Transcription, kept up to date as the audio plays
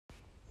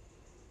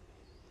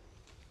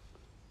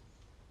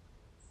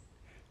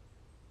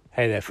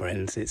Hey there,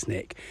 friends, it's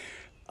Nick.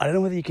 I don't know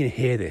whether you can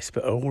hear this,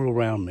 but all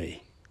around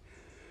me,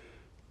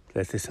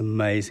 there's this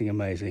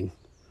amazing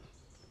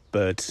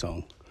bird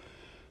song.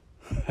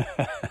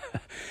 And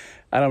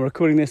I'm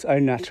recording this au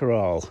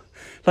natural,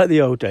 like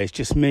the old days,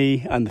 just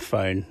me and the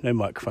phone, no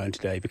microphone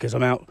today, because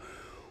I'm out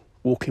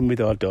walking with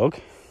our dog,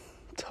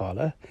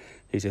 Tyler.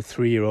 He's a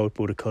 3-year-old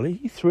border collie.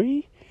 You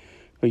 3?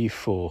 Or you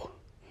 4?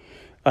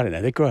 I don't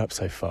know, they grow up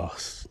so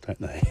fast, don't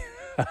they?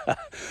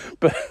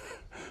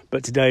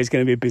 But today is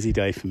going to be a busy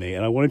day for me,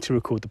 and I wanted to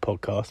record the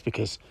podcast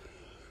because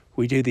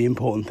we do the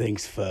important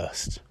things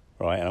first,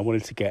 right? And I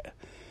wanted to get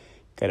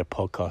a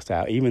podcast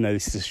out, even though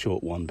this is a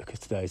short one, because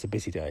today is a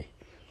busy day.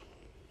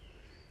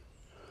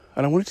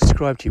 And I want to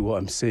describe to you what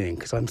I'm seeing,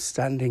 because I'm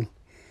standing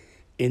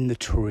in the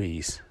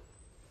trees,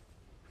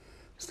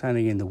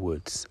 standing in the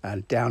woods,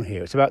 and down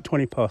here, it's about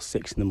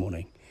 6:20 in the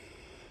morning.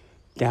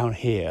 Down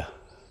here,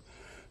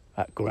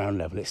 at ground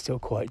level, it's still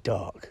quite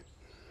dark.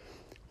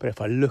 But if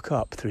I look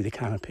up through the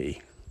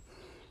canopy,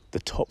 the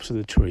tops of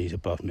the trees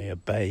above me are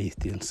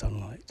bathed in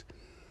sunlight.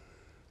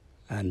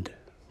 And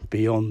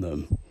beyond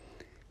them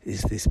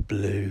is this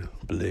blue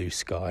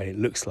sky. It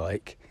looks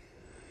like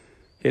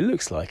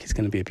it's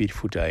going to be a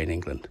beautiful day in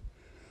England.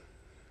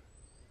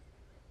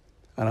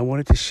 And I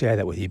wanted to share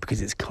that with you because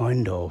it's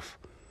kind of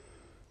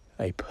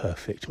a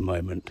perfect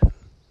moment.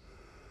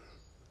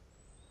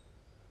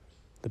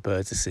 The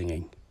birds are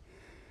singing.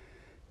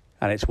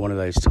 And it's one of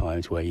those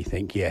times where you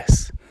think,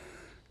 yes,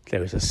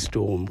 there is a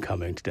storm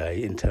coming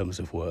today in terms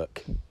of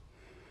work.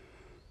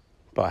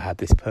 But I had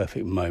this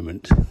perfect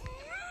moment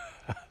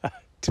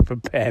to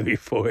prepare me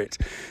for it,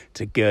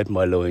 to gird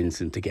my loins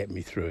and to get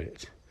me through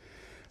it.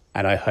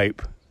 And I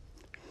hope,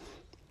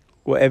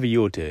 whatever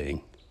you're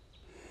doing,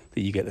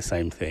 that you get the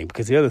same thing.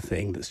 Because the other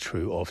thing that's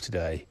true of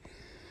today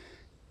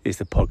is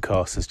the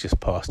podcast has just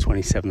passed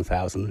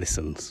 27,000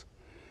 listens,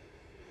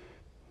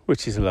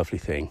 which is a lovely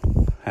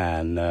thing.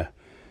 And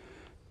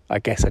I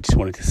guess I just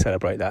wanted to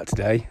celebrate that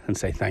today and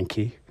say thank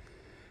you.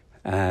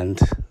 And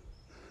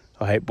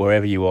I hope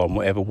wherever you are and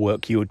whatever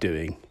work you're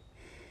doing,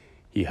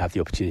 you have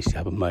the opportunity to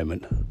have a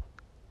moment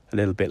a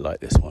little bit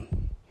like this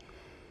one.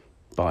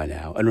 Bye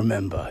now. And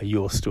remember,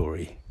 your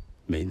story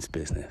means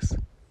business.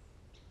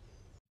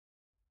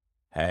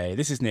 Hey,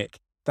 this is Nick.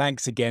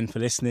 Thanks again for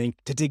listening.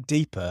 To dig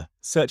deeper,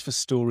 search for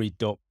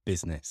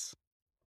story.business.